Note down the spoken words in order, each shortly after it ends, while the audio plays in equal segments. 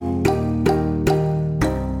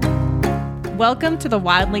Welcome to the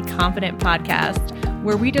Wildly Confident podcast,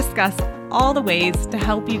 where we discuss all the ways to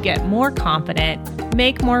help you get more confident,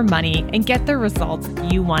 make more money, and get the results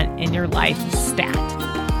you want in your life stat.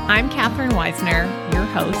 I'm Catherine Weisner, your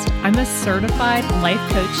host. I'm a certified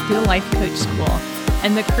life coach through the Life Coach School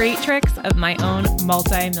and the creatrix of my own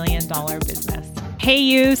multi-million-dollar business. Hey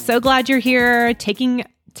you, so glad you're here, taking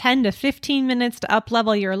 10 to 15 minutes to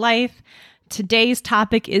up-level your life. Today's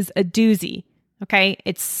topic is a doozy. Okay,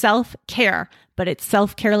 it's self-care, but it's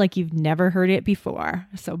self-care like you've never heard it before.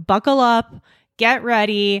 So buckle up, get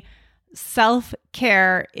ready.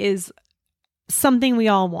 Self-care is something we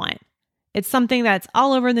all want. It's something that's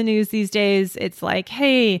all over the news these days. It's like,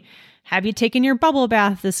 hey, have you taken your bubble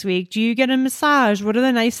bath this week? Do you get a massage? What are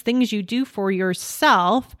the nice things you do for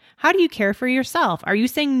yourself? How do you care for yourself? Are you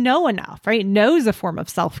saying no enough, right? No is a form of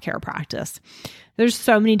self-care practice. There's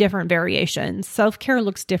so many different variations. Self-care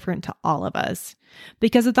looks different to all of us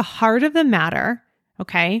because at the heart of the matter,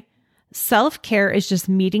 okay, self-care is just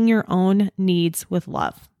meeting your own needs with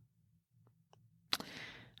love.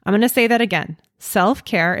 I'm going to say that again.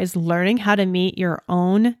 Self-care is learning how to meet your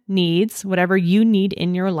own needs, whatever you need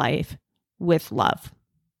in your life, with love.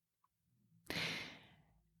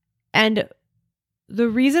 And the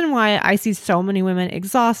reason why I see so many women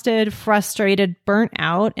exhausted, frustrated, burnt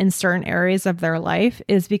out in certain areas of their life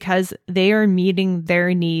is because they are meeting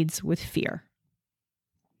their needs with fear.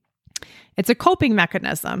 It's a coping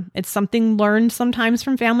mechanism. It's something learned sometimes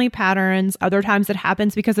from family patterns. Other times it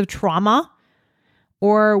happens because of trauma,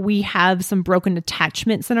 or we have some broken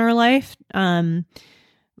attachments in our life. We have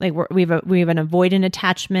an avoidant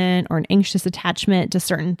attachment or an anxious attachment to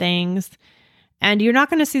certain things. And you're not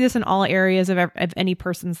going to see this in all areas of any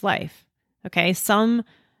person's life. Okay. Some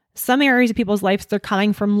areas of people's lives, they're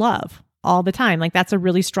coming from love all the time. Like that's a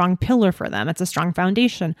really strong pillar for them. It's a strong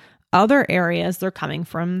foundation. Other areas, they're coming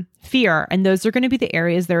from fear. And those are going to be the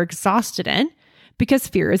areas they're exhausted in because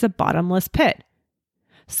fear is a bottomless pit.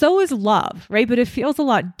 So is love, right? But it feels a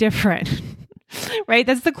lot different, right?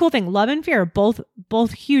 That's the cool thing. Love and fear, both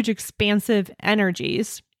huge, expansive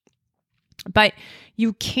energies. But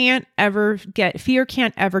fear can't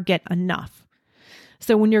ever get enough.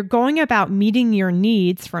 So when you're going about meeting your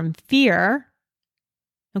needs from fear,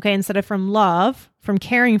 okay, instead of from love, from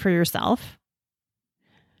caring for yourself,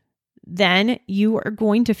 then you are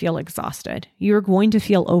going to feel exhausted. You're going to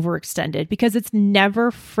feel overextended because it's never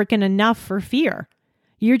freaking enough for fear.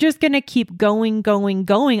 You're just going to keep going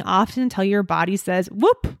often until your body says,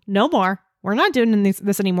 whoop, no more. We're not doing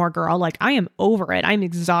this anymore, girl. Like, I am over it. I'm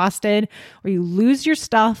exhausted. Or you lose your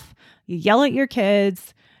stuff. You yell at your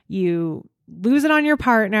kids. You lose it on your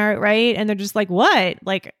partner, right? And they're just like, what?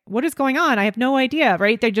 Like, what is going on? I have no idea,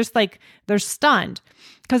 right? They're just like, they're stunned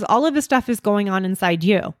because all of this stuff is going on inside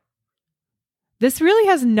you. This really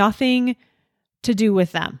has nothing to do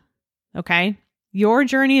with them, okay? Your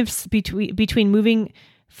journey of between moving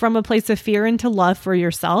from a place of fear into love for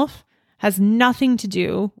yourself has nothing to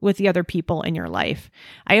do with the other people in your life.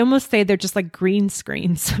 I almost say they're just like green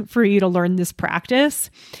screens for you to learn this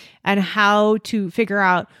practice and how to figure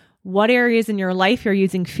out what areas in your life you're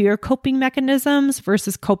using fear coping mechanisms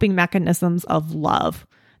versus coping mechanisms of love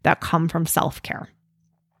that come from self-care.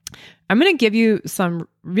 I'm going to give you some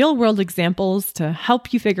real world examples to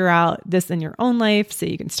help you figure out this in your own life so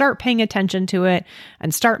you can start paying attention to it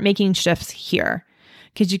and start making shifts here.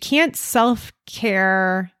 Because you can't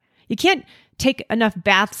self-care. You can't take enough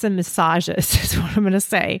baths and massages, is what I'm going to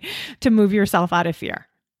say, to move yourself out of fear.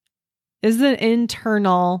 This is an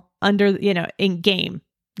internal in game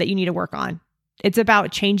that you need to work on. It's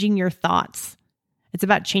about changing your thoughts. It's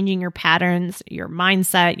about changing your patterns, your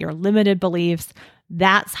mindset, your limited beliefs.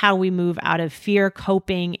 That's how we move out of fear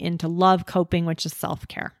coping into love coping, which is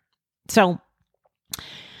self-care. So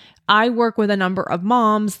I work with a number of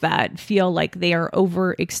moms that feel like they are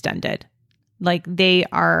overextended. Like they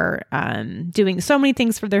are doing so many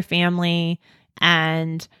things for their family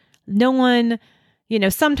and no one,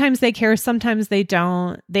 sometimes they care, sometimes they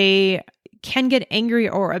don't. They can get angry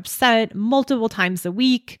or upset multiple times a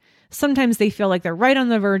week. Sometimes they feel like they're right on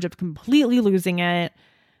the verge of completely losing it.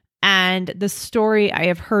 And the story I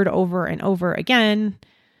have heard over and over again,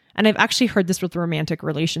 and I've actually heard this with romantic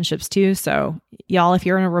relationships too. So y'all, if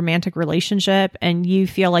you're in a romantic relationship and you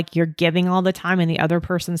feel like you're giving all the time and the other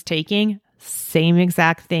person's taking, same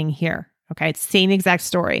exact thing here. Okay. It's same exact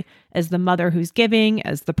story as the mother who's giving,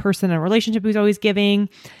 as the person in a relationship who's always giving,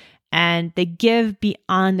 and they give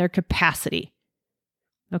beyond their capacity.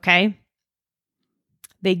 Okay.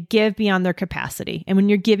 They give beyond their capacity. And when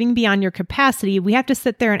you're giving beyond your capacity, we have to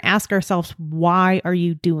sit there and ask ourselves, why are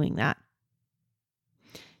you doing that?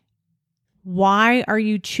 Why are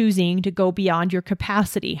you choosing to go beyond your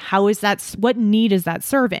capacity? What need is that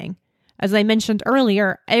serving? As I mentioned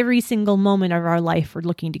earlier, every single moment of our life, we're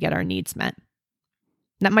looking to get our needs met.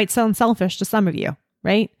 That might sound selfish to some of you,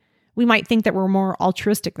 right? We might think that we're more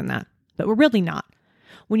altruistic than that, but we're really not.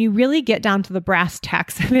 When you really get down to the brass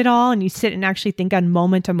tacks of it all and you sit and actually think on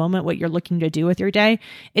moment to moment what you're looking to do with your day,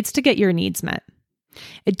 it's to get your needs met.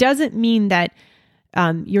 It doesn't mean that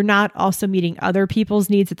you're not also meeting other people's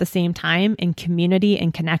needs at the same time in community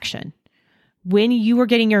and connection. When you are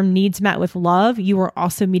getting your needs met with love, you are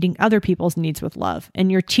also meeting other people's needs with love,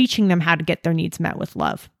 and you're teaching them how to get their needs met with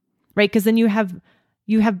love, right? Because then you have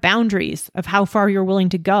boundaries of how far you're willing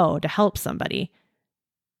to go to help somebody.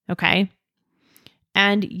 Okay.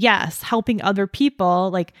 And yes, helping other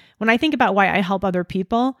people, like when I think about why I help other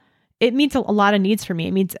people, it means a lot of needs for me.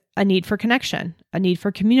 It means a need for connection, a need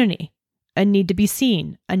for community, a need to be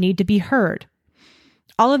seen, a need to be heard.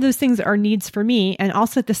 All of those things are needs for me. And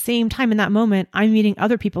also at the same time in that moment, I'm meeting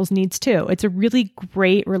other people's needs too. It's a really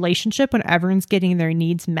great relationship when everyone's getting their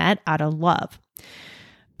needs met out of love.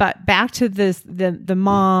 But back to this, the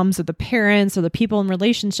moms or the parents or the people in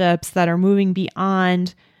relationships that are moving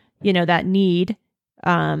beyond, that need,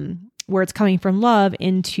 where it's coming from love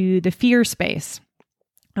into the fear space.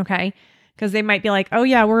 Okay. Because they might be like, oh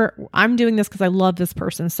yeah, I'm doing this because I love this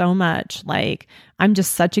person so much. Like, I'm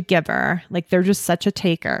just such a giver. Like, they're just such a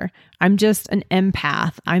taker. I'm just an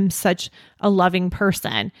empath. I'm such a loving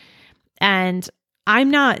person. And I'm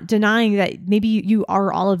not denying that maybe you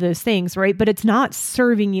are all of those things, right? But it's not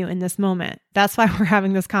serving you in this moment. That's why we're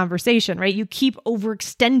having this conversation, right? You keep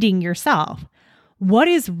overextending yourself. What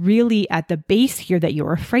is really at the base here that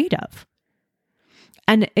you're afraid of?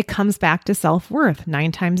 And it comes back to self-worth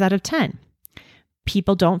 9 times out of 10.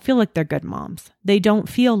 People don't feel like they're good moms. They don't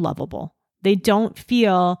feel lovable. They don't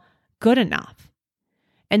feel good enough.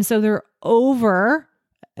 And so they're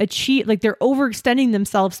overextending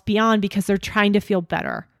themselves beyond because they're trying to feel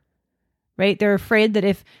better, right? They're afraid that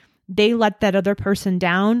if they let that other person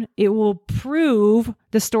down, it will prove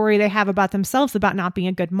the story they have about themselves about not being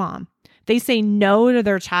a good mom. They say no to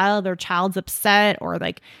their child's upset, or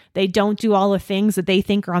like they don't do all the things that they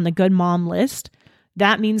think are on the good mom list.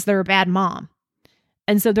 That means they're a bad mom.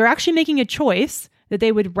 And so they're actually making a choice that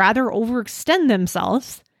they would rather overextend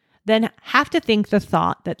themselves than have to think the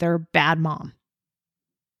thought that they're a bad mom.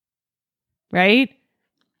 Right?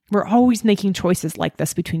 We're always making choices like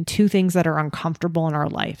this between two things that are uncomfortable in our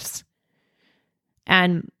lives.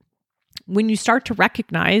 And when you start to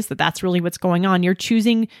recognize that that's really what's going on, you're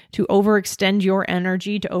choosing to overextend your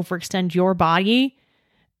energy, to overextend your body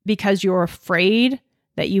because you're afraid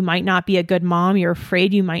that you might not be a good mom. You're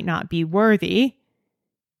afraid you might not be worthy.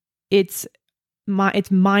 It's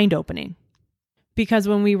mind-opening. Because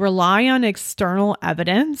when we rely on external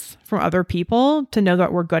evidence from other people to know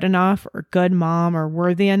that we're good enough or good mom or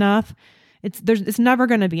worthy enough, it's never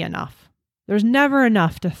going to be enough. There's never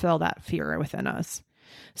enough to fill that fear within us.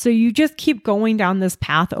 So you just keep going down this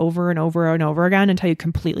path over and over and over again until you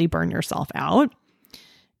completely burn yourself out.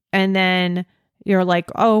 And then you're like,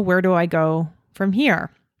 oh, where do I go from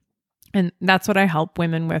here? And that's what I help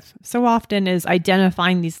women with so often, is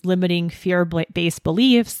identifying these limiting fear-based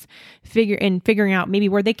beliefs, figuring out maybe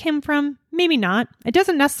where they came from, maybe not. It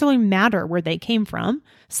doesn't necessarily matter where they came from.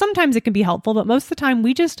 Sometimes it can be helpful, but most of the time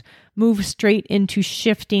we just move straight into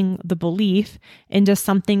shifting the belief into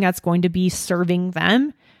something that's going to be serving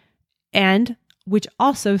them, and which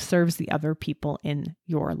also serves the other people in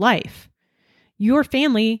your life. Your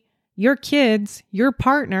family, your kids, your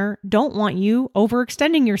partner don't want you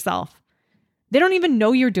overextending yourself. They don't even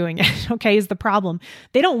know you're doing it, okay, is the problem.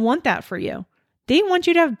 They don't want that for you. They want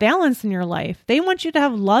you to have balance in your life. They want you to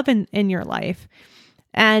have love in your life.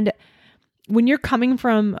 And when you're coming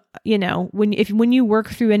from, when you work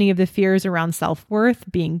through any of the fears around self-worth,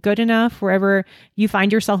 being good enough, wherever you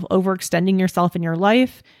find yourself overextending yourself in your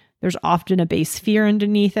life, there's often a base fear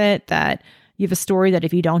underneath it that you have a story that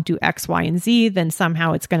if you don't do X, Y, and Z, then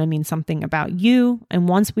somehow it's going to mean something about you. And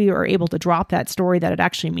once we are able to drop that story that it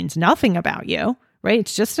actually means nothing about you, right?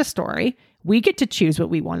 It's just a story. We get to choose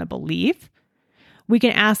what we want to believe. We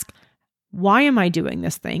can ask, why am I doing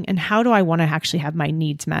this thing? And how do I want to actually have my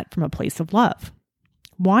needs met from a place of love?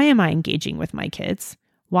 Why am I engaging with my kids?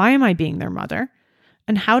 Why am I being their mother?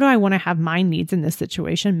 And how do I want to have my needs in this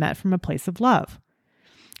situation met from a place of love?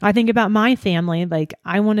 I think about my family, like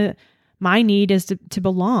my need is to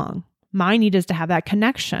belong. My need is to have that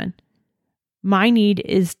connection. My need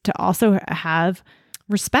is to also have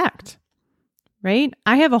respect, right?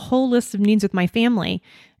 I have a whole list of needs with my family,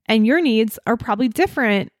 and your needs are probably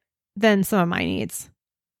different than some of my needs.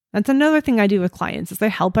 That's another thing I do with clients is I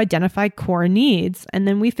help identify core needs, and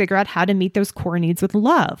then we figure out how to meet those core needs with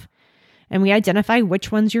love. And we identify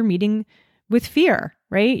which ones you're meeting with fear,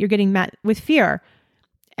 right? You're getting met with fear.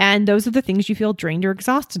 And those are the things you feel drained or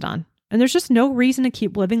exhausted on. And there's just no reason to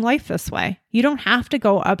keep living life this way. You don't have to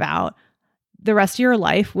go about the rest of your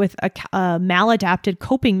life with a maladapted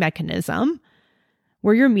coping mechanism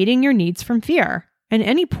where you're meeting your needs from fear in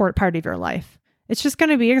any part of your life. It's just going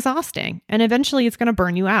to be exhausting, and eventually it's going to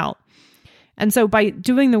burn you out. And so by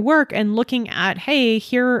doing the work and looking at, hey,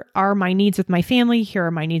 here are my needs with my family, here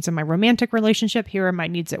are my needs in my romantic relationship, here are my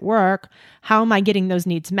needs at work, how am I getting those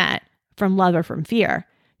needs met from love or from fear?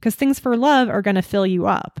 Because things for love are going to fill you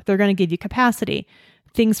up. They're going to give you capacity.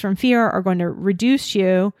 Things from fear are going to reduce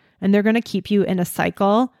you, and they're going to keep you in a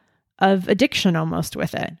cycle of addiction almost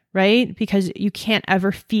with it, right? Because you can't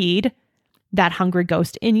ever feed that hungry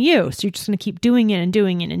ghost in you. So you're just going to keep doing it and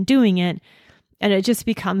doing it and doing it. And it just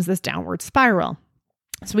becomes this downward spiral.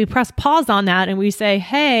 So we press pause on that and we say,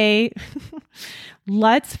 hey,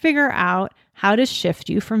 let's figure out how to shift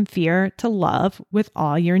you from fear to love with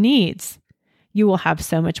all your needs. You will have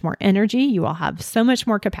so much more energy. You will have so much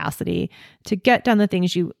more capacity to get done the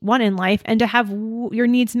things you want in life and to have your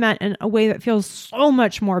needs met in a way that feels so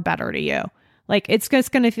much more better to you. Like it's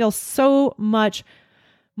just going to feel so much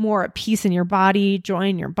more at peace in your body, joy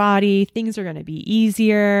in your body. Things are going to be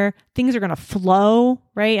easier. Things are going to flow,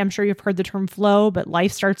 right? I'm sure you've heard the term flow, but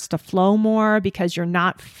life starts to flow more because you're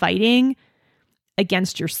not fighting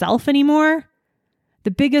against yourself anymore. The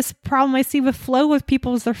biggest problem I see with flow with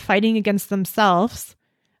people is they're fighting against themselves.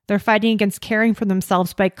 They're fighting against caring for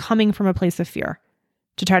themselves by coming from a place of fear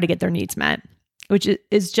to try to get their needs met, which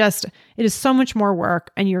is just, it is so much more work,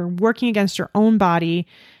 and you're working against your own body,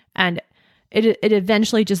 and it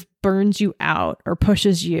eventually just burns you out or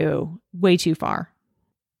pushes you way too far.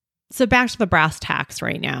 So back to the brass tacks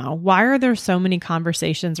right now. Why are there so many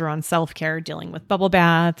conversations around self-care, dealing with bubble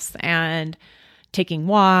baths and taking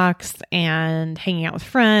walks and hanging out with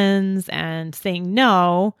friends and saying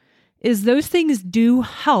no? Is those things do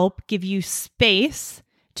help give you space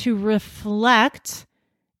to reflect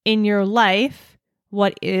in your life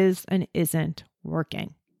what is and isn't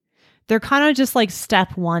working. They're kind of just like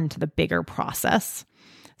step one to the bigger process.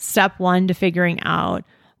 Step one to figuring out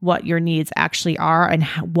what your needs actually are and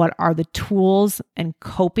what are the tools and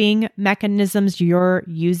coping mechanisms you're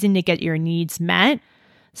using to get your needs met.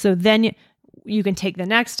 So then you can take the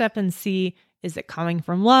next step and see, is it coming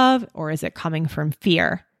from love or is it coming from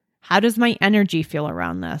fear? How does my energy feel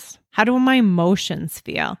around this? How do my emotions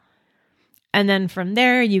feel? And then from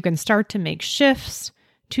there, you can start to make shifts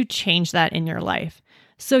to change that in your life.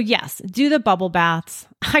 So yes, do the bubble baths.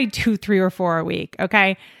 I do 3 or 4 a week.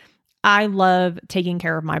 Okay. I love taking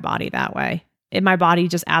care of my body that way. My body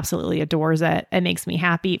just absolutely adores it. It makes me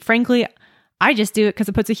happy. Frankly, I just do it because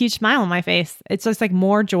it puts a huge smile on my face. It's just like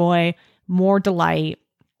more joy, more delight.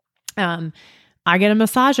 I get a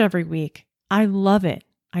massage every week. I love it.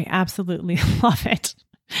 I absolutely love it.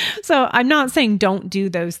 So I'm not saying don't do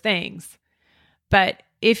those things, but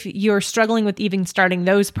if you're struggling with even starting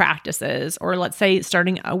those practices, or let's say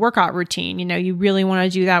starting a workout routine, you really want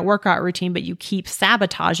to do that workout routine, but you keep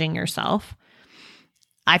sabotaging yourself,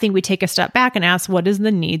 I think we take a step back and ask, what is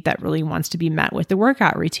the need that really wants to be met with the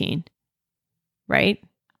workout routine, right?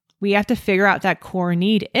 We have to figure out that core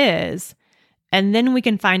need is, and then we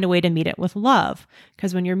can find a way to meet it with love.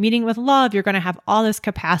 Because when you're meeting with love, you're going to have all this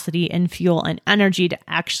capacity and fuel and energy to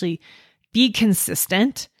actually be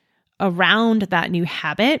consistent around that new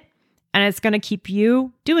habit. And it's going to keep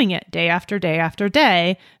you doing it day after day after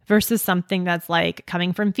day versus something that's like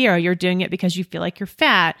coming from fear. You're doing it because you feel like you're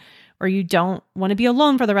fat, or you don't want to be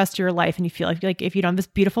alone for the rest of your life. And you feel like if you don't have this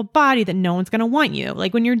beautiful body, that no one's going to want you.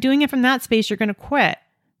 Like when you're doing it from that space, you're going to quit,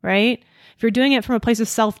 right? If you're doing it from a place of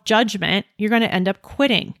self-judgment, you're going to end up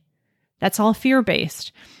quitting. That's all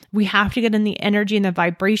fear-based. We have to get in the energy and the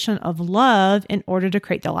vibration of love in order to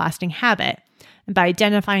create the lasting habit. And by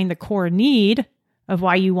identifying the core need of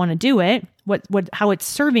why you want to do it, how it's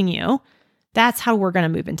serving you, that's how we're going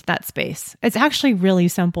to move into that space. It's actually really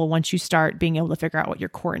simple once you start being able to figure out what your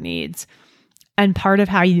core needs. And part of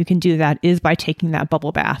how you can do that is by taking that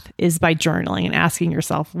bubble bath, is by journaling and asking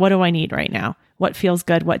yourself, what do I need right now? What feels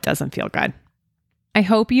good? What doesn't feel good? I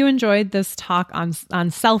hope you enjoyed this talk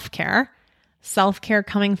on self-care. Self-care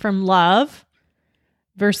coming from love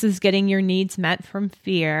versus getting your needs met from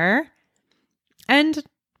fear. And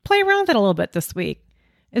play around with it a little bit this week.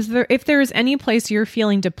 If there is any place you're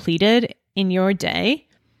feeling depleted in your day,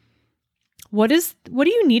 what do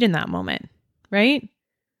you need in that moment, right?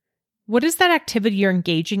 What is that activity you're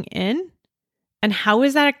engaging in? And how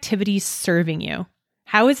is that activity serving you?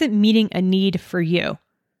 How is it meeting a need for you?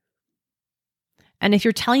 And if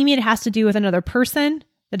you're telling me it has to do with another person,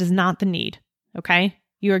 that is not the need, okay?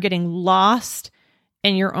 You are getting lost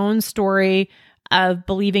in your own story of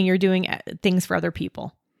believing you're doing things for other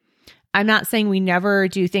people. I'm not saying we never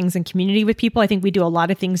do things in community with people. I think we do a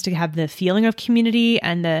lot of things to have the feeling of community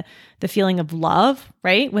and the feeling of love,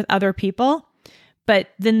 right, with other people. But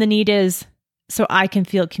then the need is so I can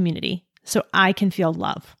feel community, so I can feel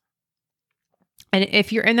love. And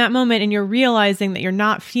if you're in that moment and you're realizing that you're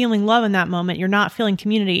not feeling love in that moment, you're not feeling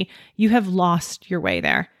community, you have lost your way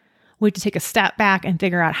there. We have to take a step back and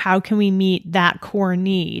figure out how can we meet that core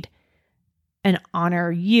need and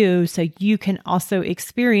honor you so you can also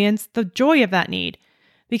experience the joy of that need.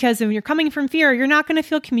 Because when you're coming from fear, you're not going to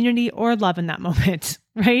feel community or love in that moment,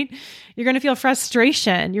 right? You're going to feel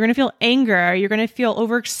frustration. You're going to feel anger. You're going to feel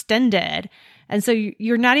overextended. And so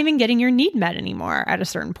you're not even getting your need met anymore at a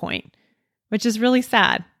certain point, which is really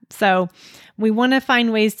sad. So we want to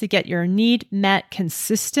find ways to get your need met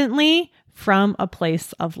consistently from a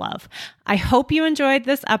place of love. I hope you enjoyed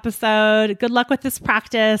this episode. Good luck with this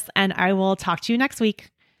practice, and I will talk to you next week.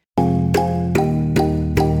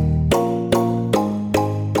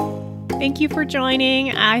 Thank you for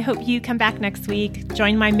joining. I hope you come back next week.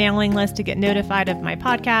 Join my mailing list to get notified of my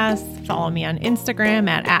podcasts. Follow me on Instagram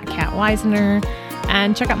at @KatWeisner.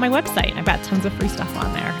 And check out my website. I've got tons of free stuff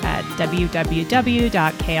on there at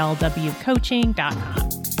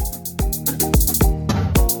www.klwcoaching.com.